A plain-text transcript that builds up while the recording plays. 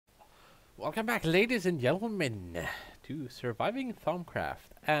Welcome back, ladies and gentlemen, to Surviving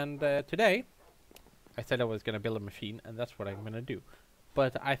Thaumcraft. And today, I said I was gonna build a machine, and that's what I'm gonna do.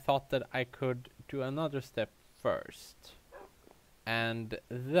 But I thought that I could do another step first. And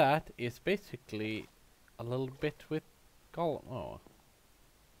that is basically a little bit with Golem. Oh.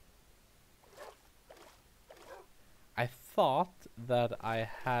 I thought that I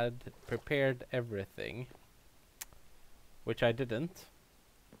had prepared everything, which I didn't.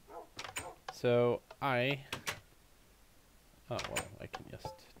 So oh well, I can just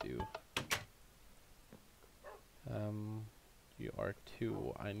do you are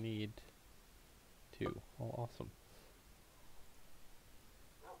 2, I need 2. Oh, awesome.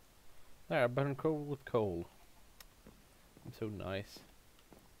 There, burn coal with coal. I'm so nice.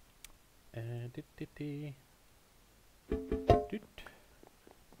 And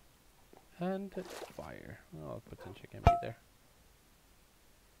fire. Oh, potential can be there.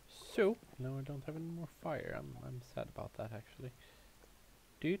 So now I don't have any more fire. I'm sad about that actually.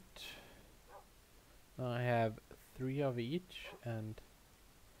 Now I have 3 of each, and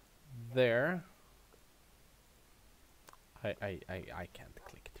there. I can't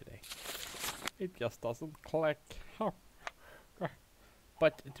click today. It just doesn't click.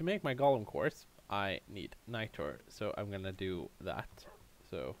 But to make my golem course, I need nitro, so I'm gonna do that.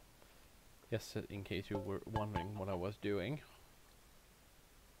 So, just in case you were wondering what I was doing.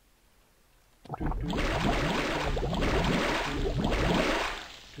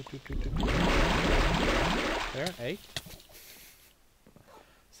 There, 8.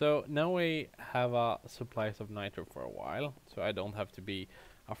 So now we have supplies of nitro for a while, so I don't have to be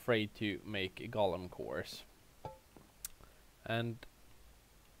afraid to make a golem cores. And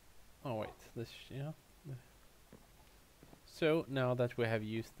oh wait, this So now that we have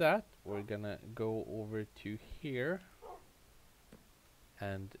used that, we're gonna go over to here,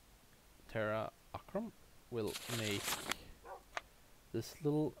 and Terra Akram will make this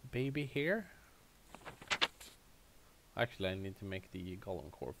little baby here. Actually, I need to make the golem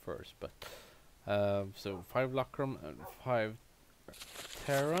core first, but so 5 lacrum and 5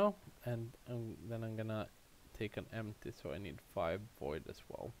 Terra, and then I'm gonna take an empty, so I need 5 void as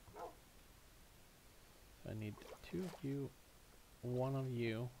well. So I need 2 of you, 1 of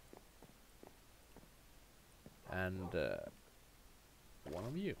you, and 1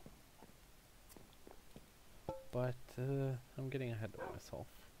 of you. But I'm getting ahead of myself.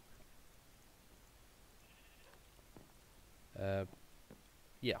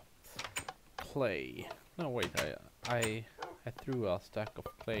 Yeah, clay. No wait, I threw a stack of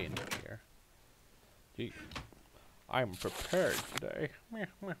clay in here. Gee, I'm prepared today.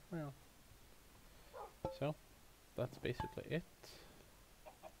 So that's basically it.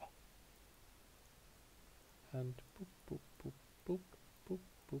 And boop boop boop boop boop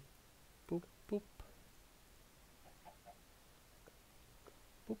boop boop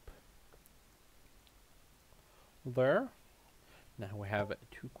boop. There. Now we have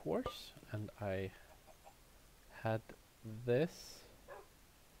 2 cores, and I had this.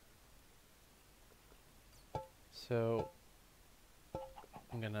 So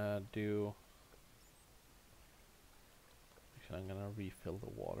I'm gonna do. Actually, I'm gonna refill the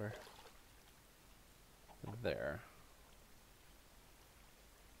water there.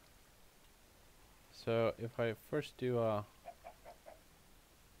 So if I first do a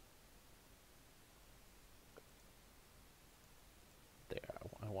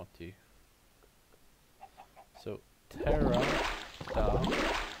I want to. So Terra, core,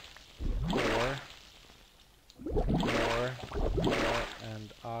 more,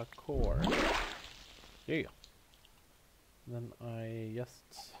 and a core. Yeah. Then I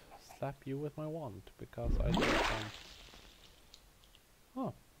just slap you with my wand because I don't want.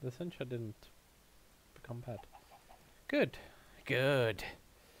 Oh, the Sencha didn't become bad. Good, good.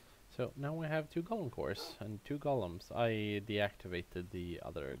 So now we have 2 golem cores and 2 golems. I deactivated the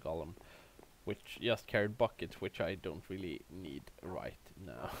other golem, which just carried buckets, which I don't really need right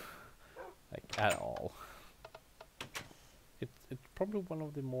now, like at all. It's probably one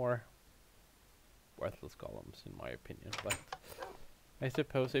of the more worthless golems in my opinion, but I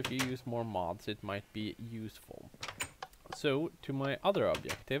suppose if you use more mods, it might be useful. So to my other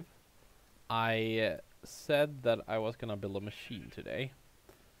objective, I said that I was gonna build a machine today.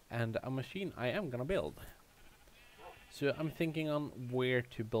 And a machine I am gonna build. So I'm thinking on where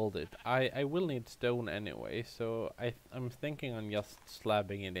to build it. I will need stone anyway, so I'm thinking on just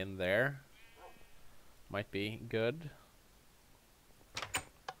slabbing it in there. Might be good.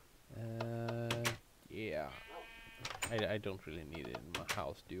 Yeah. I don't really need it in my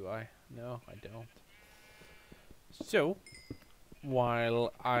house, do I? No, I don't. So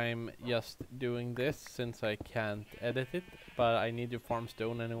while I'm just doing this, since I can't edit it, but I need to farm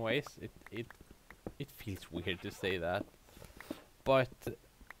stone anyways. It feels weird to say that, but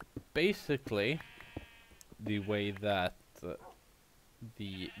basically the way that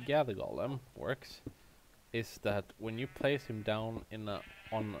the gather golem works is that when you place him down in a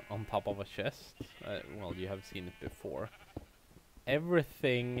on top of a chest, well, you have seen it before,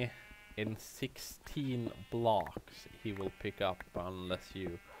 everything in 16 blocks he will pick up unless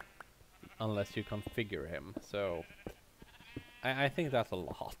you configure him. So I think that's a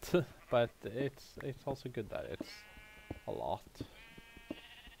lot, but it's also good that it's a lot.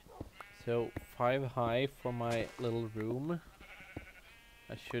 So 5 high for my little room.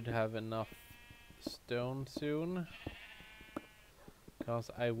 I should have enough stone soon, because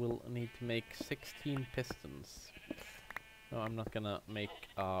I will need to make 16 pistons. No, I'm not gonna make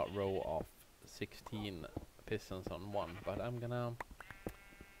a row of 16 pistons on one, but I'm gonna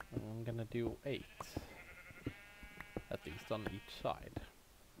do 8, at least on each side.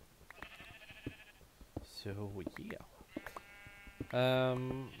 So yeah.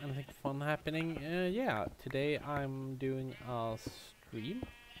 Anything fun happening? Yeah, today I'm doing a stream,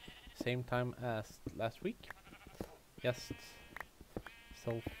 same time as last week. Just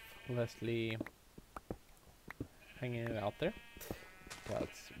selflessly hanging it out there,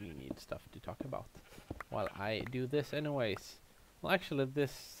 because we need stuff to talk about while I do this anyways. Well, actually,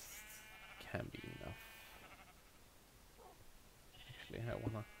 this can be enough. Actually,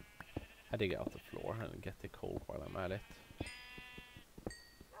 I dig out the floor and get the coal while I'm at it.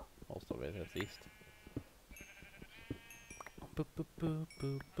 Most of it, at least. Boop boop boop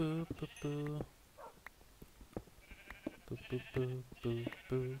boop boop boop boop. Boop boop boop boop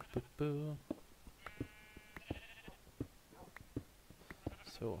boop boop boop.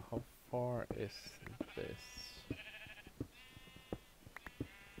 So how far is this?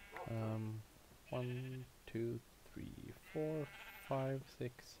 1, 2, 3, 4, 5,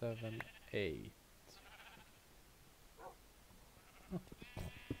 6, 7, 8. Oh,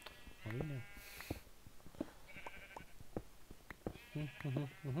 what do you know?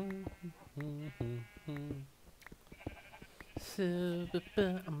 So,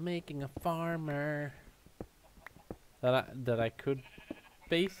 I'm making a farmer that I could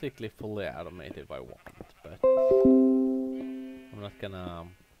basically fully automate if I want, but I'm not gonna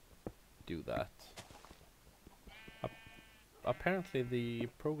do that. Apparently the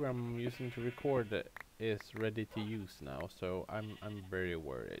program I'm using to record is ready to use now, so I'm very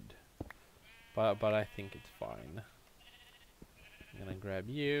worried. But I think it's fine. I'm gonna grab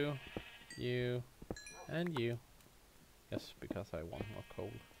you, and you. Yes, because I want more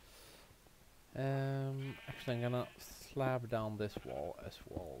coal. Actually, I'm gonna slab down this wall as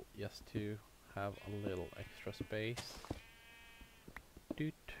well, just to have a little extra space.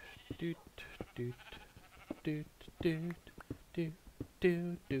 Doot, doot, doot, doot, doot, doot,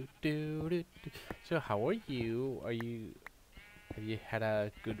 doot, doot, doot, doot. So how are you? Have you had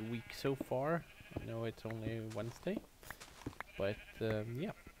a good week so far? I know it's only Wednesday, but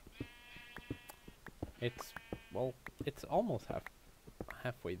yeah, it's almost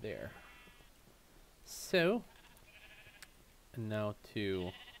halfway there. So, and now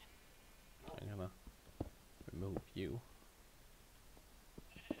I'm gonna remove you.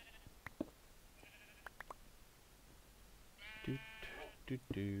 Doot, doot,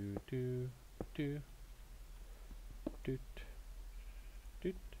 doot, doot, doot, doot,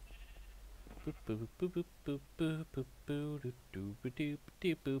 doot. Boop boop boop boop boop boop boop boop doop doop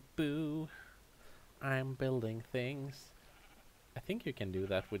doop boop boo. I'm building things. I think you can do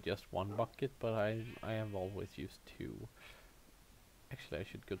that with just one bucket, but I have always used 2. Actually, I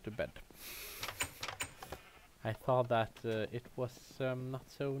should go to bed. I thought that it was not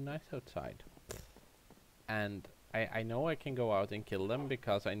so nice outside, and I know I can go out and kill them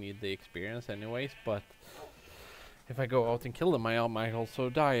because I need the experience anyways, but if I go out and kill them, I might also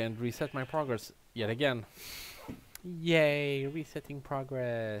die and reset my progress yet again. Yay, resetting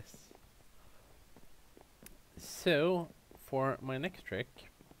progress. So, for my next trick,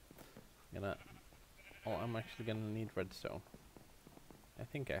 I'm actually gonna need redstone. I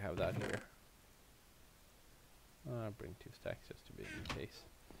think I have that here. I'll bring 2 stacks just to be in case.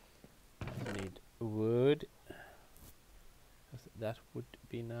 I need wood. That would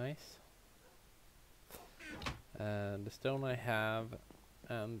be nice. And the stone I have,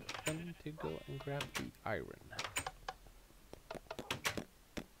 and then to go and grab the iron.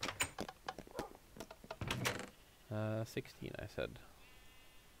 Uh, 16 I said.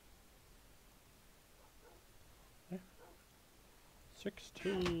 Yeah.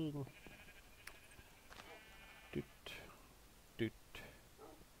 16. Doot, doot,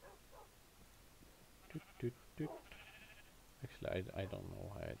 doot, doot. Actually, I don't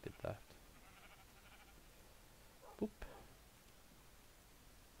know why I did that. Boop.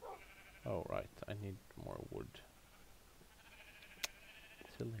 Oh right, I need more wood.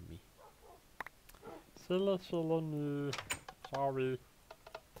 Silly me. Silly me. Sorry.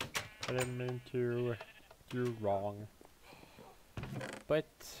 I didn't mean to do wrong. But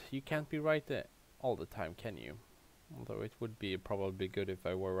you can't be right all the time, can you? Although it would be probably good if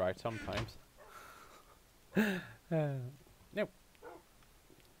I were right sometimes. Nope.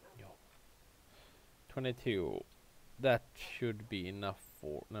 Yo. 22. That should be enough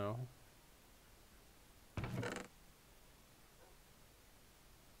for... No.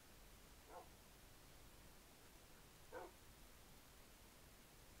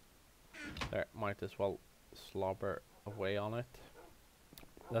 There, might as well slobber away on it.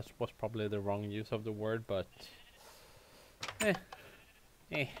 That was probably the wrong use of the word, but...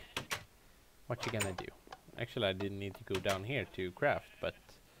 What you gonna do? Actually, I didn't need to go down here to craft, but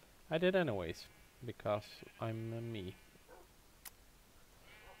I did anyways, because I'm me.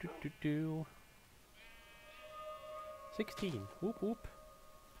 16. Whoop whoop.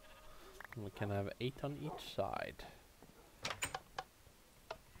 And we can have 8 on each side.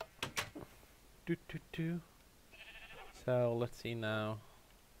 So let's see now.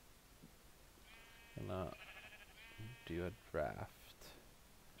 Gonna do a draft.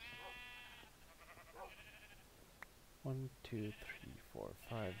 1, 2, 3, 4,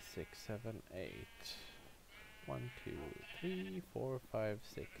 5, 6, 7, 8. 1, 2, 3, 4, 5,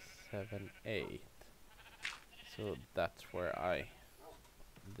 6, 7, 8. So that's where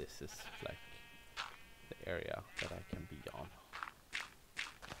this is like the area that I can be on.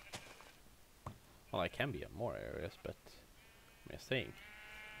 Well, I can be on more areas, but I'm just saying.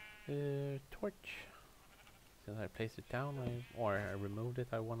 Torch. Since I placed it down, or I removed it,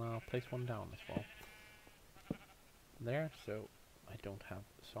 I wanna place one down as well. There, so I don't have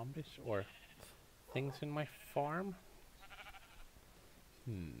zombies or things in my farm.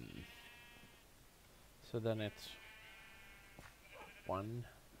 So then it's 1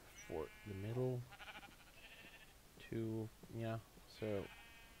 for the middle, 2, yeah, so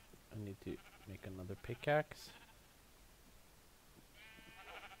I need to make another pickaxe.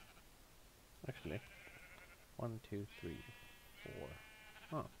 Actually, 1, 2, 3,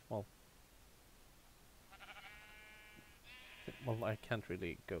 4. Oh, well, I can't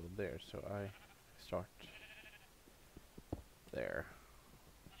really go there, so I start there.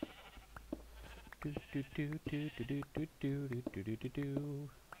 And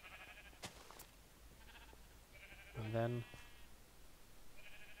then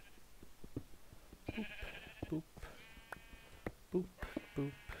boop, boop,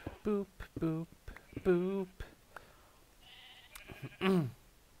 boop, boop, boop, boop, boop.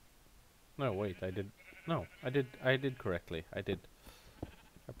 No, wait, I did. No, I did correctly. I did.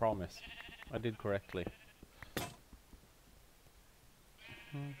 I promise. I did correctly.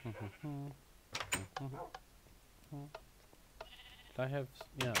 I have,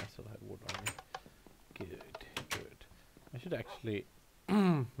 yeah, I still have wood on me. Good. I should actually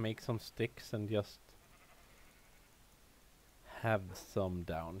make some sticks and just have some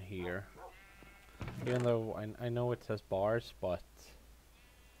down here. Even though I know it says bars, but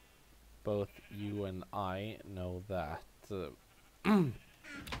both you and I know that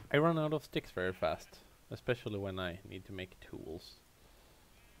I run out of sticks very fast, especially when I need to make tools.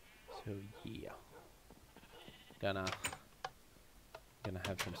 So yeah, gonna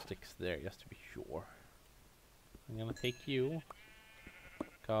have some sticks there just to be sure. I'm gonna take you,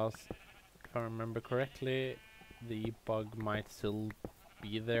 cause if I remember correctly, the bug might still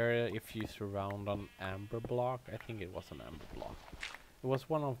be there if you surround an amber block. I think it was an amber block. It was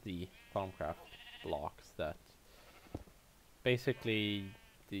one of the Thaumcraft blocks that basically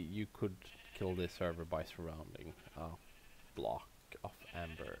you could kill this server by surrounding a block of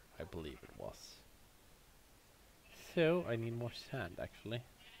amber, I believe it was. So I need more sand actually.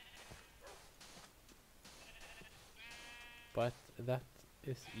 But that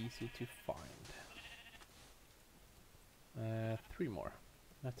is easy to find. 3 more.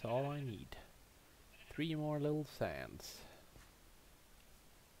 That's all I need. 3 more little sands.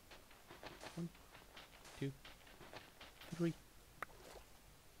 1, 2, 3.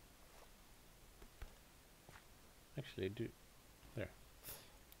 Actually, there.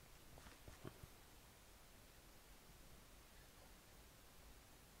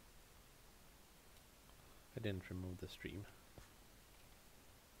 I didn't remove the stream.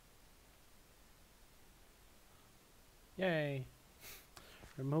 Yay!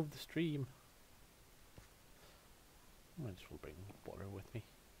 Remove the stream. Might as well bring water with me.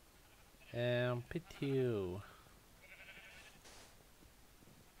 P2.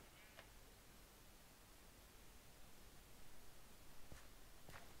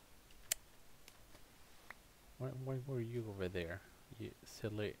 Why were you over there? You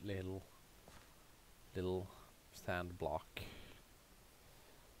silly little sand block.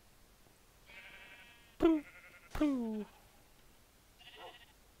 Pooh, pooh.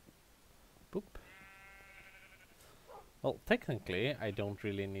 Boop. Well, technically, I don't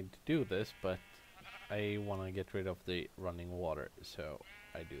really need to do this, but I want to get rid of the running water, so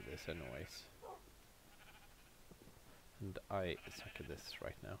I do this anyways. And I suck at this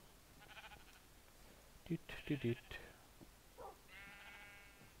right now. Doot doot doot.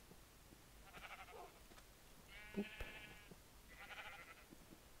 Boop.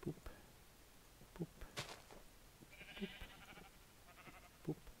 Boop. Boop. Boop.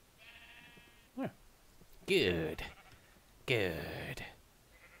 Boop. Yeah. Good. Good.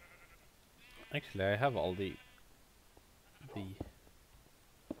 Actually, I have all the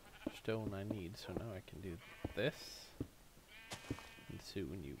stone I need, so now I can do this. And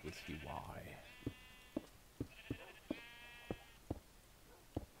soon you will see why.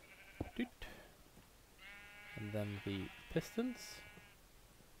 Doot. And then the pistons.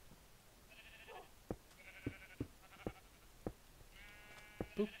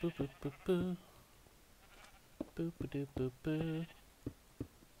 Boop boop boop boop boop. Boop boop boop boop.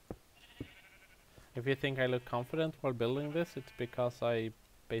 If you think I look confident while building this, it's because I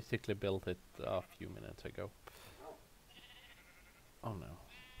basically built it a few minutes ago. Oh no.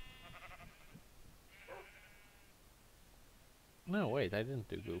 No, wait, I didn't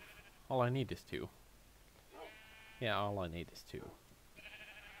do goof. All I need is 2. Yeah, all I need is 2.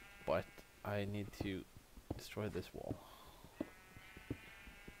 But I need to destroy this wall.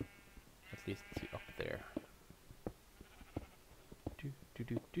 At least up there.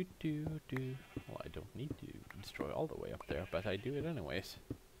 Do. Well, I don't need to destroy all the way up there, but I do it anyways.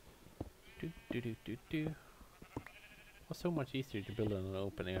 Do. Was so much easier to build in an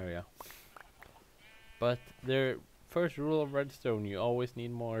open area. But the first rule of redstone, you always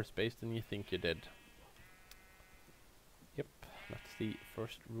need more space than you think you did. Yep, that's the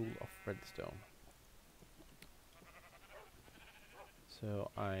first rule of redstone.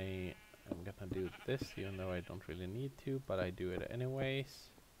 So I am gonna do this, even though I don't really need to, but I do it anyways.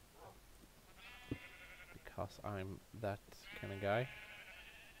 Because I'm that kind of guy.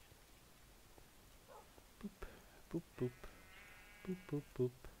 Boop, boop, boop, boop, boop,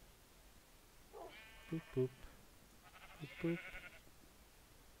 boop, boop, boop, boop, boop,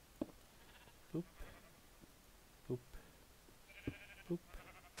 boop, boop, boop,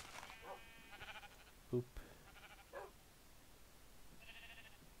 boop.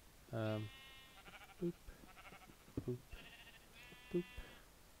 Boop, boop, boop,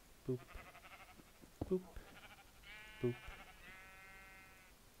 boop, boop, boop.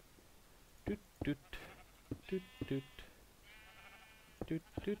 Doot, doot, doot, doot, doot,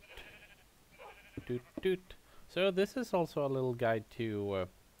 doot, doot, doot. So this is also a little guide to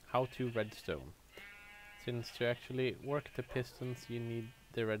how to redstone. Since to actually work the pistons, you need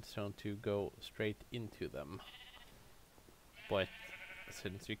the redstone to go straight into them. But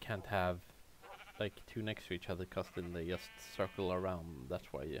since you can't have like 2 next to each other, cause then they just circle around.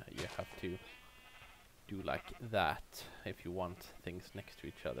 That's why you have to do like that if you want things next to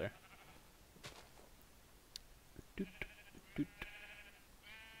each other. Doot, doot,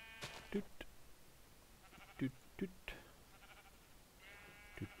 doot, doot, doot,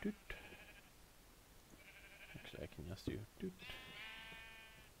 doot, doot. Actually, I can just do doot,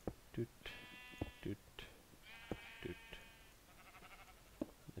 doot, doot, doot.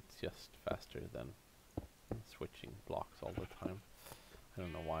 It's just faster than switching blocks all the time. I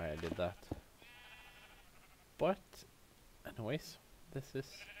don't know why I did that. But anyways, this is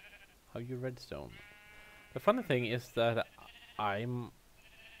how you redstone. The funny thing is that I'm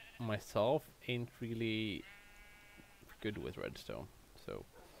myself ain't really good with redstone. So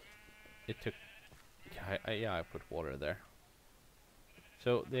it took I put water there.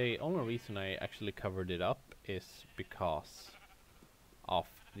 So the only reason I actually covered it up is because of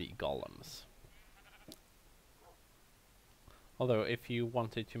the golems. Although if you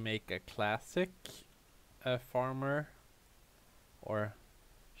wanted to make a classic farmer or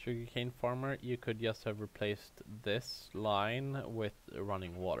sugarcane farmer, you could just have replaced this line with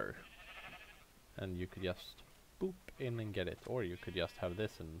running water. And you could just boop in and get it. Or you could just have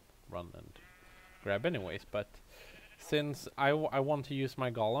this and run and grab anyways. But since I want to use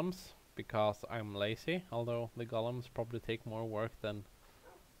my golems because I'm lazy, although the golems probably take more work than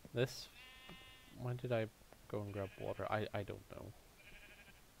this. Why did I go and grab water? I don't know.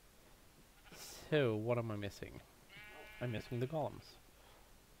 So, what am I missing? I'm missing the golems.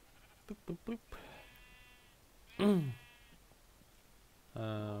 Boop, boop, boop.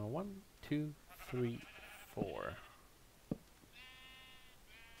 1, 2, 3, 4.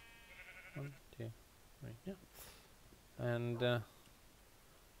 1, 2, 3, yeah. And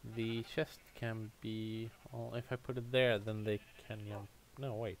the chest can be... Well, if I put it there, then they can...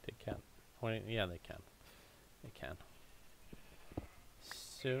 no, wait, they can't. Well, yeah, they can. They can.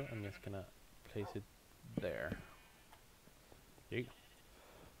 So, I'm just gonna place it there. There you go.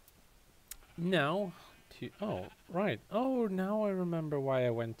 Now, to... Oh, right. Oh, now I remember why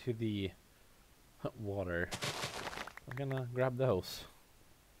I went to the water. I'm gonna grab those.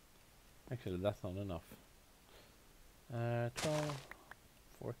 Actually, that's not enough. 12,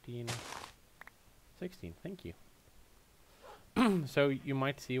 14, 16. Thank you. So you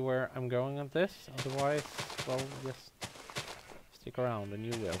might see where I'm going on this. Otherwise, well, just stick around and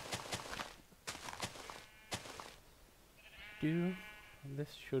you will.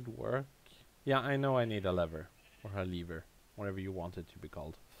 This should work. Yeah, I know I need a lever. Or a lever. Whatever you want it to be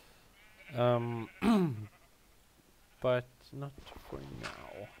called. But not for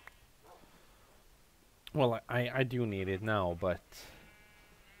now. Well, I do need it now, but...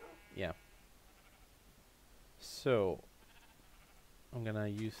 yeah. So... I'm gonna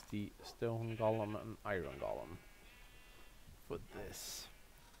use the stone golem and iron golem for this.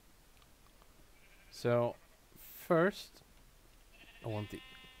 So... first...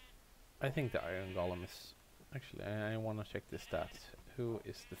 I think the iron golem is... Actually, I want to check the stats. Who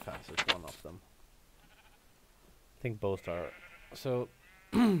is the fastest one of them? I think both are... So...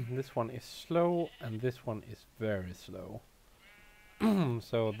 this one is slow, and this one is very slow.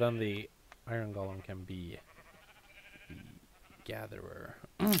 So then the iron golem can be the gatherer.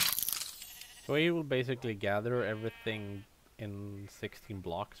 So he will basically gather everything in 16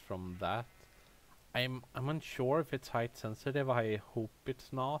 blocks from that. I'm unsure if it's height sensitive. I hope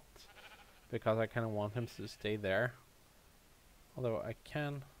it's not, because I kind of want him to stay there. Although I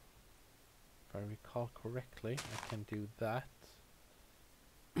can, if I recall correctly, I can do that.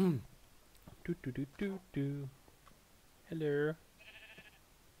 Do. Hello.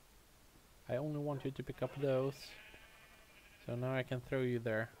 I only want you to pick up those. So now I can throw you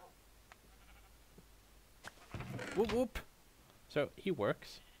there. Whoop whoop. So he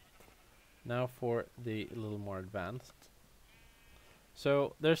works. Now for the little more advanced.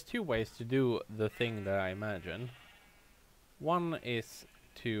 So there's two ways to do the thing that I imagine. One is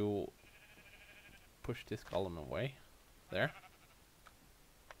to push this golem away. There.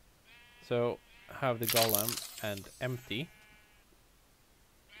 So have the golem and empty.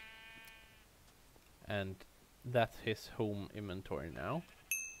 And that's his home inventory now.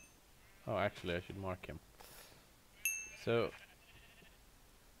 Oh, actually I should mark him. So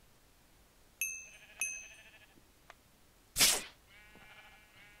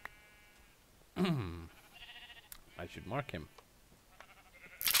I should mark him.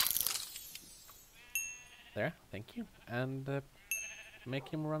 There, thank you. And make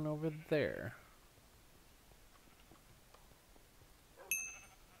him run over there.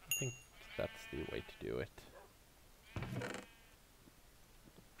 I think that's the way to do it.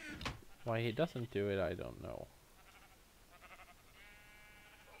 Why he doesn't do it, I don't know.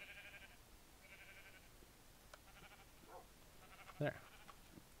 There.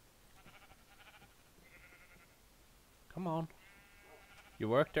 Come on. You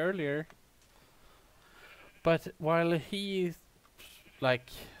worked earlier. But while he's like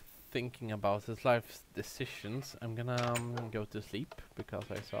thinking about his life's decisions, I'm gonna go to sleep because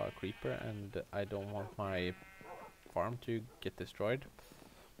I saw a creeper and I don't want my farm to get destroyed.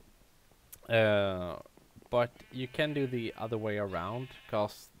 But you can do the other way around,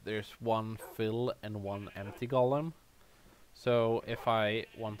 because there's one fill and one empty golem. So if I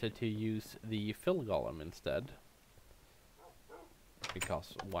wanted to use the fill golem instead,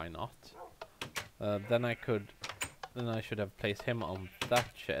 because why not? Then I should have placed him on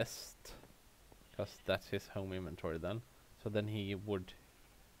that chest, because that's his home inventory then. So then he would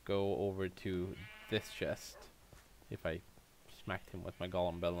go over to this chest. If I smacked him with my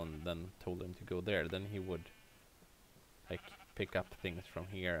golem bell and then told him to go there, then he would like pick up things from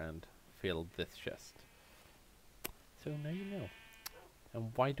here and fill this chest. So now you know.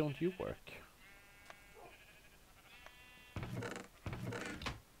 And why don't you work?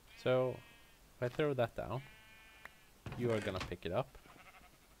 So if I throw that down, you are gonna pick it up.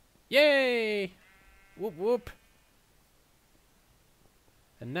 Yay! Whoop whoop!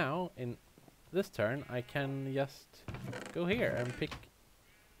 And now in this turn I can just go here and pick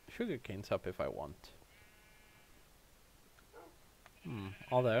sugar canes up if I want.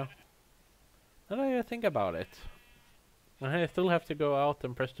 Although Now that I think about it, I still have to go out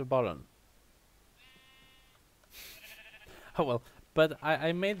and press the button. Oh well, but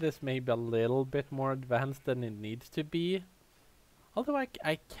I made this maybe a little bit more advanced than it needs to be. Although I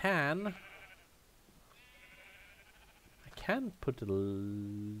can put a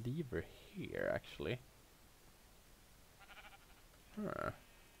lever here actually. Huh.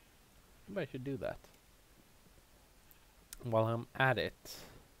 Maybe I should do that. While I'm at it.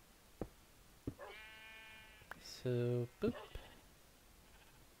 So boop.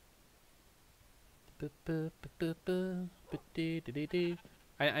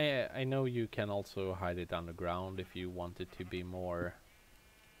 I know you can also hide it underground if you want it to be more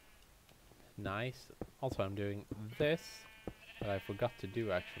nice. Also, I'm doing this that I forgot to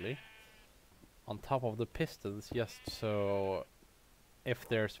do actually on top of the pistons, just so if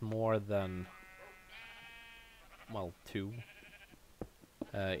there's more than, well, 2,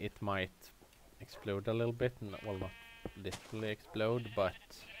 it might explode a little bit. Well, not literally explode, but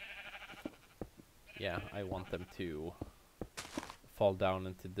yeah, I want them to fall down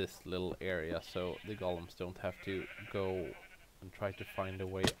into this little area so the golems don't have to go and try to find a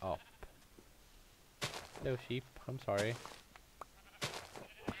way up. Hello sheep, I'm sorry.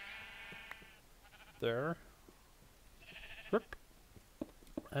 There. Whoop.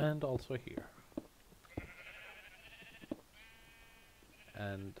 And also here.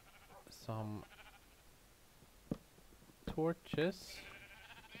 And some torches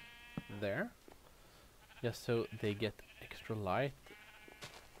there. Just so they get extra light.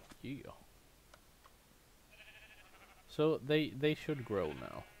 Yeah. So they should grow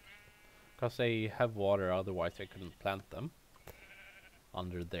now. Because they have water, otherwise I couldn't plant them.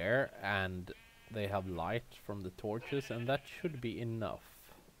 Under there, and they have light from the torches, and that should be enough.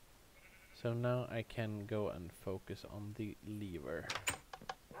 So now I can go and focus on the lever.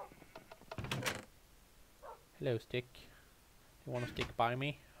 Hello, stick. You wanna stick by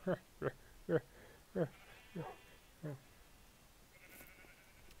me?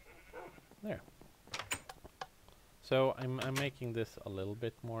 There. So I'm making this a little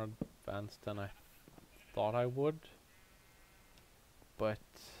bit more advanced than I thought I would. But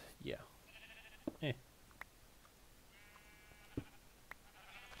yeah.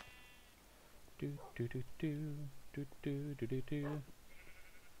 Do do do do do do do do do.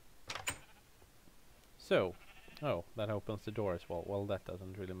 So, oh, that opens the door as well. Well, that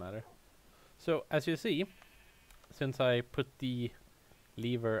doesn't really matter. So, as you see, since I put the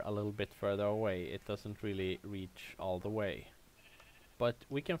lever a little bit further away, it doesn't really reach all the way. But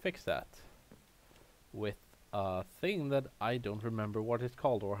we can fix that with a thing that I don't remember what it's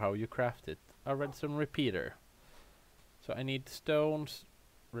called or how you craft it. A redstone repeater. So I need stones,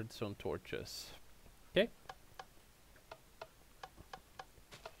 redstone torches. Okay.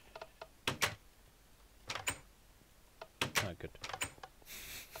 Ah, good.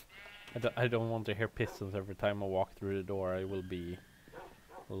 I don't want to hear pistons every time I walk through the door. I will be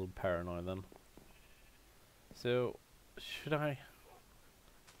a little paranoid then. So, should I...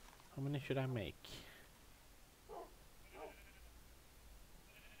 How many should I make?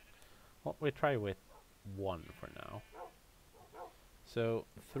 Well, we try with 1 for now. So,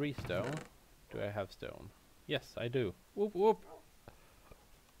 3 stone. Do I have stone? Yes, I do. Whoop whoop!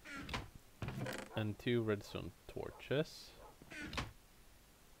 And 2 redstone torches.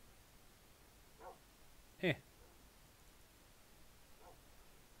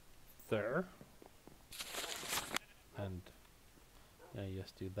 There. And yeah,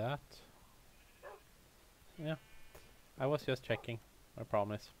 just do that. Yeah, I was just checking, I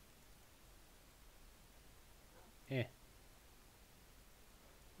promise.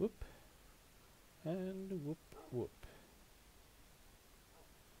 Whoop. And whoop whoop.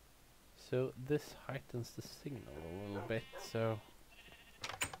 So this heightens the signal a little bit, so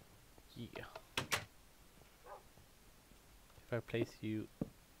yeah. If I place you...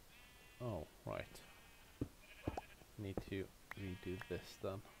 Oh, right. Need to redo this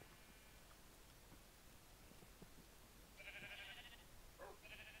then.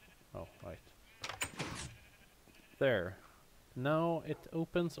 Oh, right. There. Now it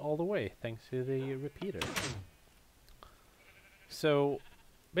opens all the way thanks to the repeater. So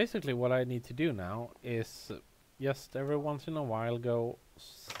basically what I need to do now is just every once in a while go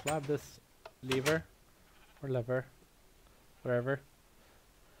slap this lever or lever, wherever,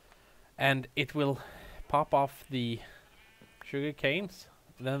 and it will pop off the sugar canes.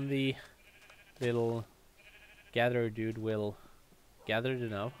 Then the little gatherer dude will gather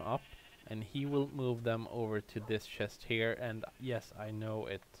them up, and he will move them over to this chest here. And yes, I know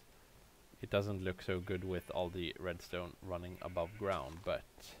it doesn't look so good with all the redstone running above ground, but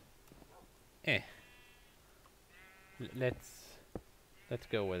Eh. Let's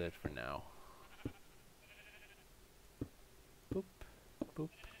go with it for now. Boop, boop,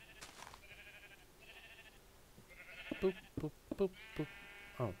 boop, boop, boop, boop.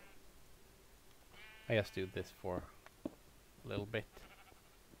 Oh, I just do this for a little bit.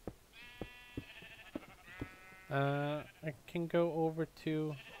 I can go over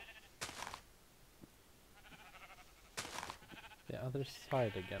to the other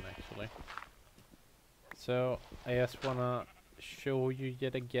side again, actually. So I just wanna show you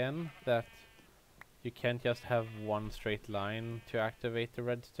yet again that you can't just have one straight line to activate the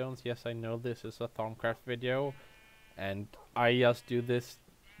redstones. Yes, I know this is a Thaumcraft video, and I just do this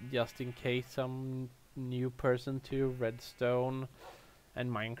just in case some new person to Redstone and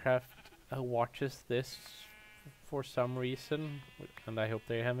Minecraft watches this for some reason, and I hope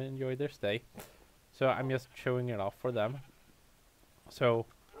they have enjoyed their stay. So I'm just showing it off for them. So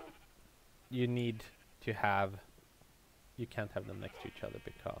you need to have, you can't have them next to each other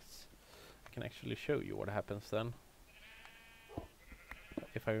because I can actually show you what happens then.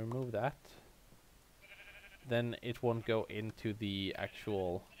 If I remove that, then it won't go into the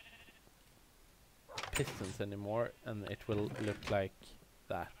actual pistons anymore, and it will look like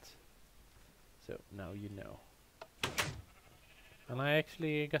that. So now you know. And I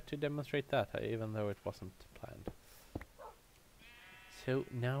actually got to demonstrate that, even though it wasn't planned. So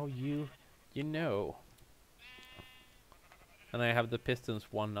now you know. And I have the pistons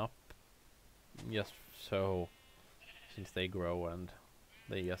one up, just so, since they grow and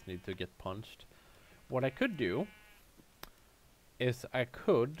they just need to get punched. What I could do is I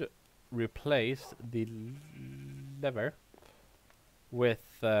could replace the lever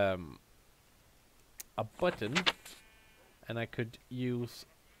with a button, and I could use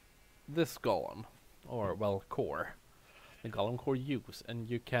this golem, or well, core, the golem core use, and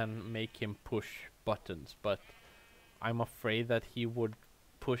you can make him push buttons, but I'm afraid that he would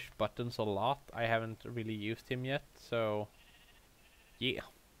push buttons a lot. I haven't really used him yet, so yeah.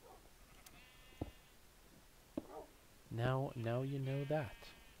 Now you know that.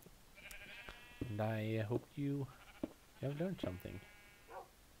 And I hope you have learned something.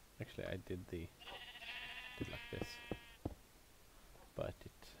 Actually, I did like this. But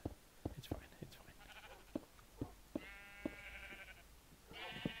it's fine, it's fine.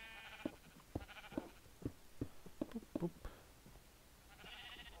 Boop, boop.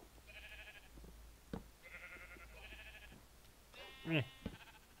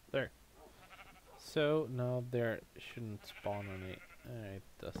 There. So now there shouldn't spawn any. It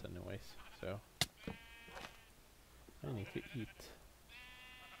does anyways. So I need to eat.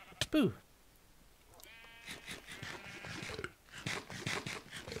 Boo!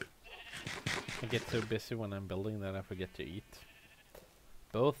 I get so busy when I'm building that I forget to eat.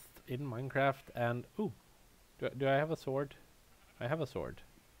 Both in Minecraft and ooh, do I have a sword? I have a sword.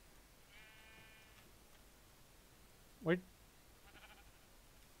 Wait.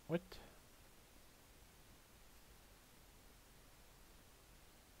 What?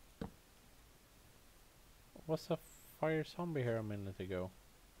 Was a fire zombie here a minute ago?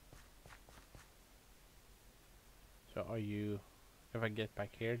 So are you? If I get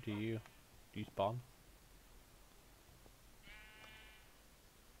back here, do you spawn?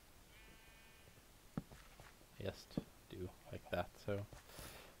 Just do like that. So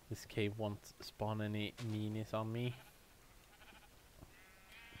this cave won't spawn any meanies on me.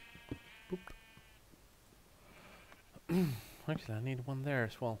 Boop. Actually, I need one there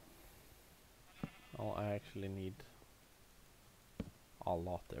as well. Oh, I actually need a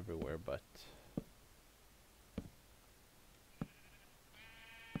lot everywhere, but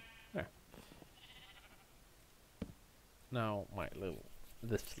there. Now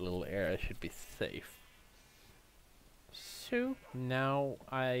this little area should be safe. So now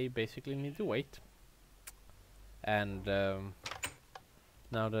I basically need to wait. And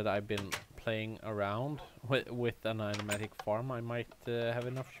now that I've been playing around with an animatic farm, I might have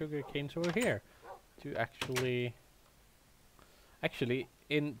enough sugar canes over here to actually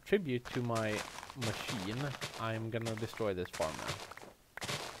in tribute to my machine, I'm gonna destroy this farm now.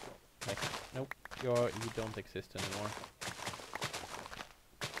 Like, nope, you don't exist anymore.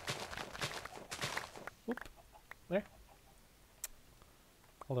 Whoop, there.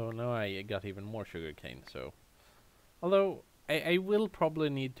 Although now I got even more sugar cane, so although I will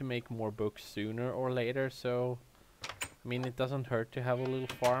probably need to make more books sooner or later, so I mean it doesn't hurt to have a little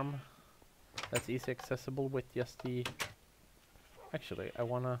farm that's easy accessible with just the. Actually, I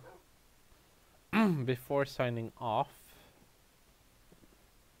wanna before signing off,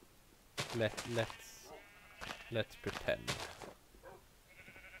 let's pretend.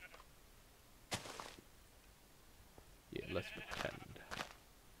 let's pretend.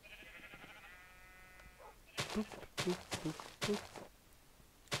 Boop, boop, boop, boop.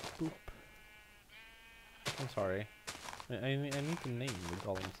 Boop. I'm sorry. I need to name the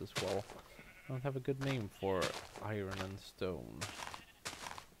golems as well. I don't have a good name for iron and stone.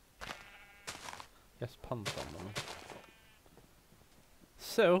 Just punt on them.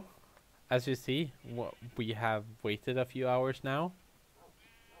 So, as you see, we have waited a few hours now.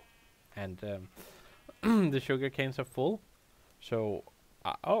 And the sugar canes are full. So,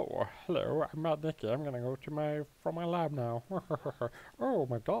 oh, hello, I'm MadNici. I'm gonna go to my lab now. Oh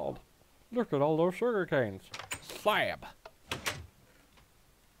my god. Look at all those sugar canes. Slab!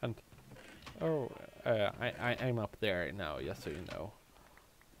 And oh, I'm up there now, just so you know,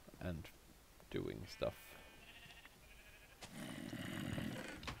 and doing stuff.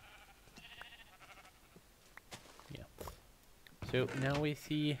 Yeah. So now we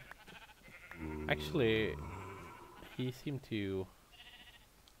see. Actually, he seemed to.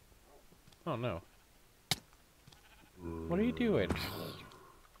 Oh no! What are you doing?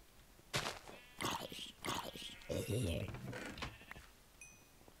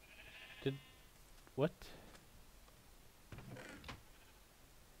 What?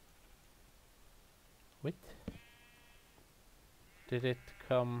 What? Did it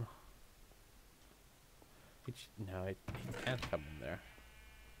come? No, it can't come in there.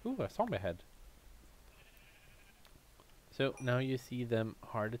 Ooh, a zombie head. So now you see them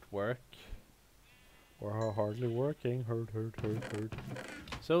hard at work. Or hardly working. Hurt.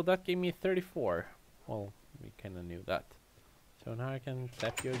 So that gave me 34. Well, we kinda knew that. So now I can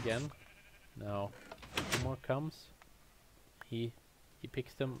tap you again. Now, 2 more comes. He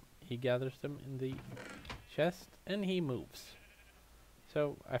picks them, he gathers them in the chest, and he moves.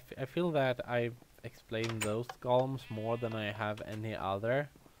 So I feel that I've explained those golems more than I have any other.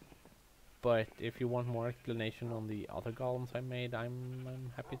 But if you want more explanation on the other golems I made,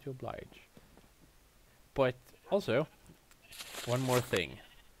 I'm happy to oblige. But also, one more thing.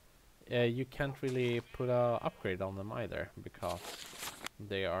 You can't really put a upgrade on them either, because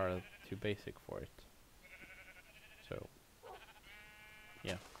they are too basic for it. So,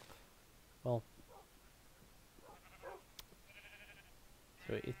 yeah. Well,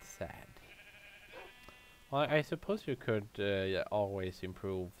 so it's sad. Well, I suppose you could yeah, always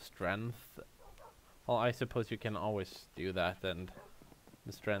improve strength. Well, I suppose you can always do that, and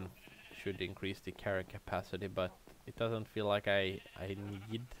the strength should increase the carry capacity, but it doesn't feel like I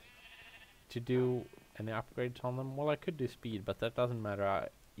need to do any upgrades on them. Well, I could do speed, but that doesn't matter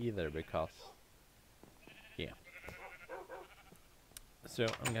either, because yeah. So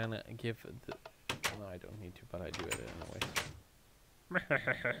I'm gonna give the. No, I don't need to, but I do it anyways.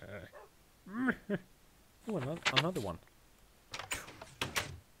 Oh, another one.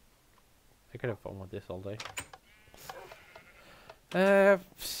 I could have fun with this all day.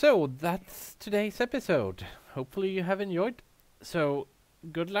 So that's today's episode. Hopefully you have enjoyed. So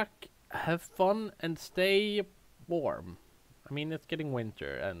good luck, have fun, and stay warm. I mean, it's getting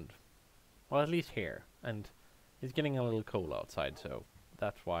winter, and well, at least here, and it's getting a little cold outside, so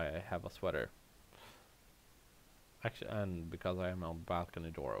that's why I have a sweater. Actually, and because I am on the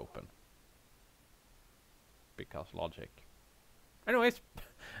balcony door open. Because logic. Anyways,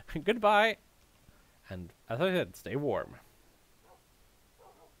 goodbye, and as I said, stay warm.